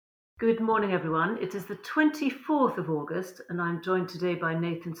Good morning, everyone. It is the 24th of August, and I'm joined today by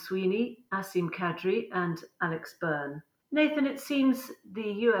Nathan Sweeney, Asim Kadri, and Alex Byrne. Nathan, it seems the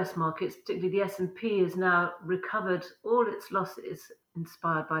US markets, particularly the S&P, has now recovered all its losses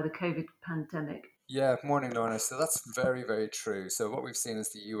inspired by the COVID pandemic. Yeah, morning, Lorna. So that's very, very true. So what we've seen is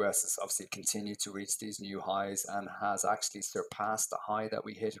the US has obviously continued to reach these new highs and has actually surpassed the high that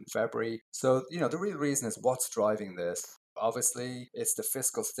we hit in February. So, the real reason is what's driving this. Obviously, it's the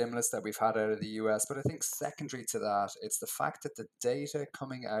fiscal stimulus that we've had out of the US, but I think secondary to that, it's the fact that the data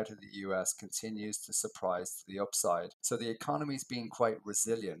coming out of the US continues to surprise to the upside. So the economy's been quite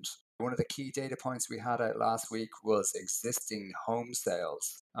resilient. One of the key data points we had out last week was existing home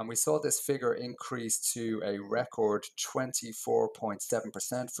sales. And we saw this figure increase to a record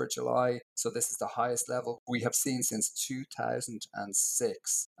 24.7% for July. So this is the highest level we have seen since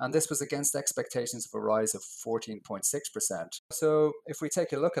 2006. And this was against expectations of a rise of 14.6%. So if we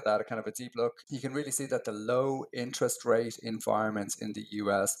take a look at that, a kind of a deep look, you can really see that the low interest rate environment in the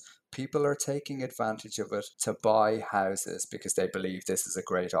US, people are taking advantage of it to buy houses because they believe this is a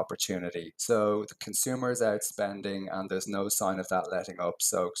great opportunity. So the consumer is out spending and there's no sign of that letting up.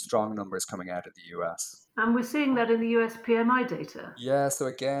 So strong numbers coming out of the US. And we're seeing that in the US PMI data. Yeah, so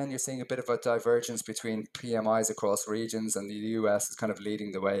again, you're seeing a bit of a divergence between PMIs across regions, and the US is kind of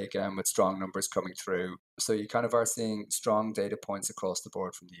leading the way again with strong numbers coming through. So you kind of are seeing strong data points across the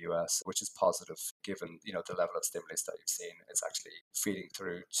board from the US, which is positive given, the level of stimulus that you've seen. It's actually feeding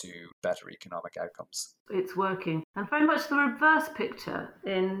through to better economic outcomes. It's working. And very much the reverse picture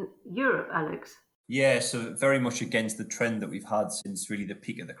in Europe, Alex. Yeah, so very much against the trend that we've had since really the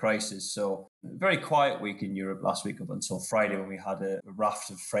peak of the crisis. So very quiet week in Europe last week up until Friday when we had a raft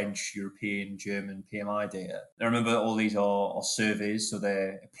of French, European, German PMI data. I remember all these are surveys, so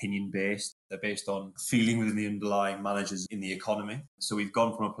they're opinion based. They're based on feeling within the underlying managers in the economy. So we've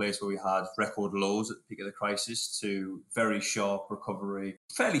gone from a place where we had record lows at the peak of the crisis to very sharp recovery,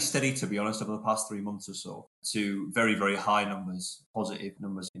 fairly steady to be honest, over the past 3 months or so, to very, very high numbers, positive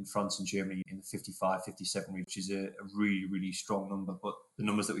numbers in France and Germany in the 55, 57, which is a really, really strong number. But the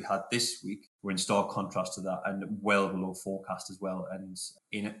numbers that we had this week were in stark contrast to that and well below forecast as well. And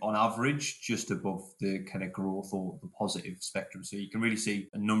on average, just above the kind of growth or the positive spectrum. So you can really see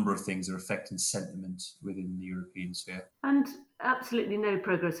a number of things are affecting sentiment within the European sphere. And absolutely no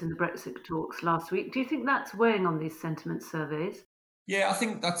progress in the Brexit talks last week. Do you think that's weighing on these sentiment surveys? Yeah, I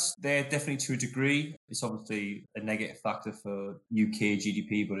think that's there definitely to a degree. It's obviously a negative factor for UK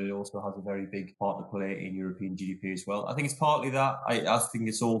GDP, but it also has a very big part to play in European GDP as well. I think it's partly that. I think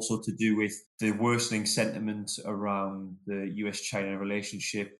it's also to do with the worsening sentiment around the US-China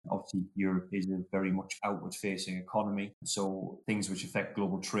relationship. Obviously, Europe is a very much outward-facing economy, so things which affect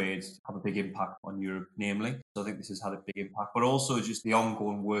global trade have a big impact on Europe, namely. So I think this has had a big impact, but also just the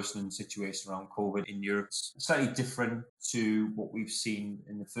ongoing worsening situation around COVID in Europe. It's slightly different to what we've seen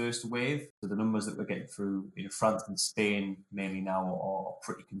in the first wave. So the numbers that we're getting through in France and Spain mainly now are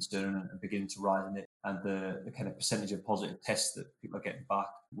pretty concerning and beginning to rise in it. And the kind of percentage of positive tests that people are getting back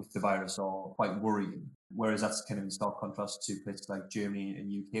with the virus are quite worrying. Whereas that's kind of in stark contrast to places like Germany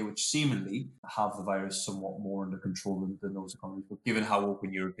and UK, which seemingly have the virus somewhat more under control than those economies. But given how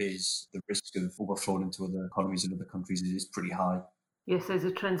open Europe is, the risk of overflowing into other economies and other countries is pretty high. Yes, those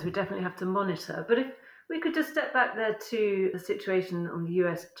are trends we definitely have to monitor. But if we could just step back there to the situation on the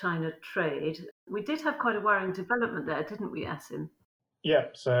US-China trade. We did have quite a worrying development there, didn't we, Asim? Yeah,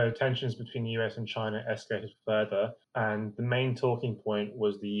 so tensions between the US and China escalated further, and the main talking point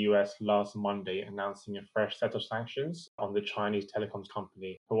was the US last Monday announcing a fresh set of sanctions on the Chinese telecoms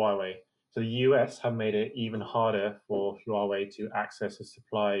company Huawei. So the US have made it even harder for Huawei to access the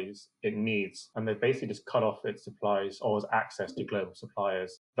supplies it needs, and they've basically just cut off its supplies or its access to global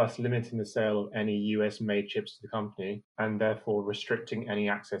suppliers, thus limiting the sale of any US-made chips to the company, and therefore restricting any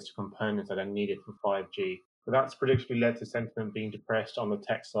access to components that are needed for 5G. So that's predictably led to sentiment being depressed on the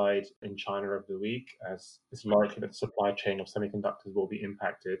tech side in China over the week, as it's likely that the supply chain of semiconductors will be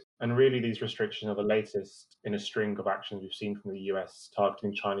impacted. And really, these restrictions are the latest in a string of actions we've seen from the US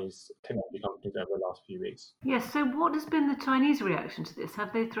targeting Chinese technology companies over the last few weeks. Yes, so what has been the Chinese reaction to this?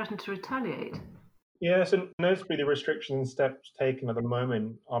 Have they threatened to retaliate? Yeah, so notably the restrictions and steps taken at the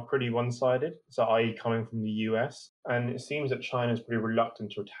moment are pretty one-sided, so i.e. coming from the US. And it seems that China is pretty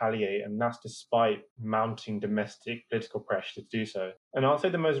reluctant to retaliate, and that's despite mounting domestic political pressure to do so. And I'll say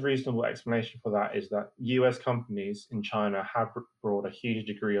the most reasonable explanation for that is that US companies in China have brought a huge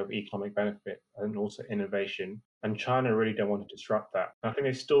degree of economic benefit and also innovation, and China really don't want to disrupt that. And I think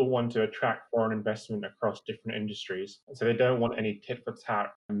they still want to attract foreign investment across different industries, so they don't want any tit for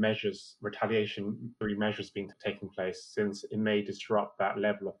tat measures, retaliatory measures being taking place, since it may disrupt that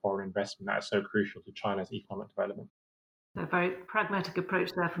level of foreign investment that is so crucial to China's economic development. A very pragmatic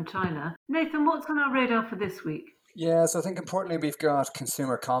approach there from China. Nathan, what's on our radar for this week? Yeah, so I think importantly, we've got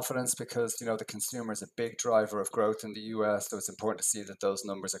consumer confidence because, the consumer is a big driver of growth in the US. So it's important to see that those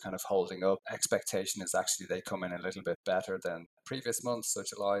numbers are kind of holding up. Expectation is actually they come in a little bit better than previous months, so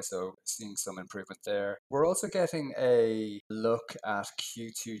July, so seeing some improvement there. We're also getting a look at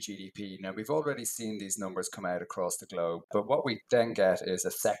Q2 GDP. Now, we've already seen these numbers come out across the globe, but what we then get is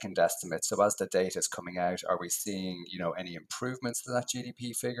a second estimate. So as the data is coming out, are we seeing, any improvements to that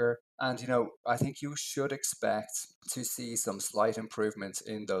GDP figure? And, I think you should expect to see some slight improvements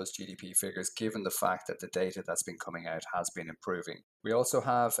in those GDP figures, given the fact that the data that's been coming out has been improving. We also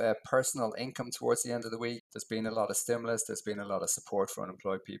have personal income towards the end of the week. There's been a lot of stimulus. There's been a lot of support for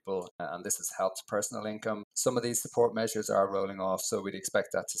unemployed people, and this has helped personal income. Some of these support measures are rolling off, so we'd expect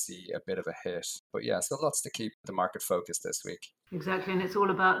that to see a bit of a hit. But yeah, so lots to keep the market focused this week. Exactly, and it's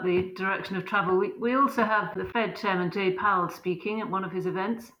all about the direction of travel. We also have the Fed Chairman Jay Powell speaking at one of his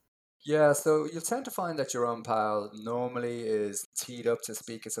events. Yeah, so you'll tend to find that Jerome Powell normally is teed up to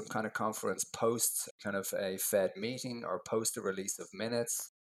speak at some kind of conference post kind of a Fed meeting or post a release of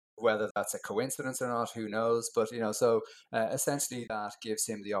minutes. Whether that's a coincidence or not, who knows? But, so essentially that gives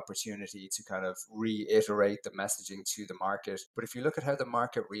him the opportunity to kind of reiterate the messaging to the market. But if you look at how the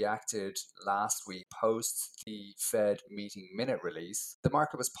market reacted last week post the Fed meeting minute release, the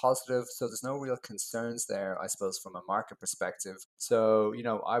market was positive. So there's no real concerns there, I suppose, from a market perspective. So,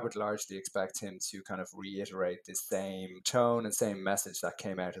 I would largely expect him to kind of reiterate the same tone and same message that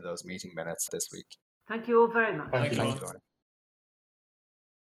came out of those meeting minutes this week. Thank you all very much. Thank you, Lauren.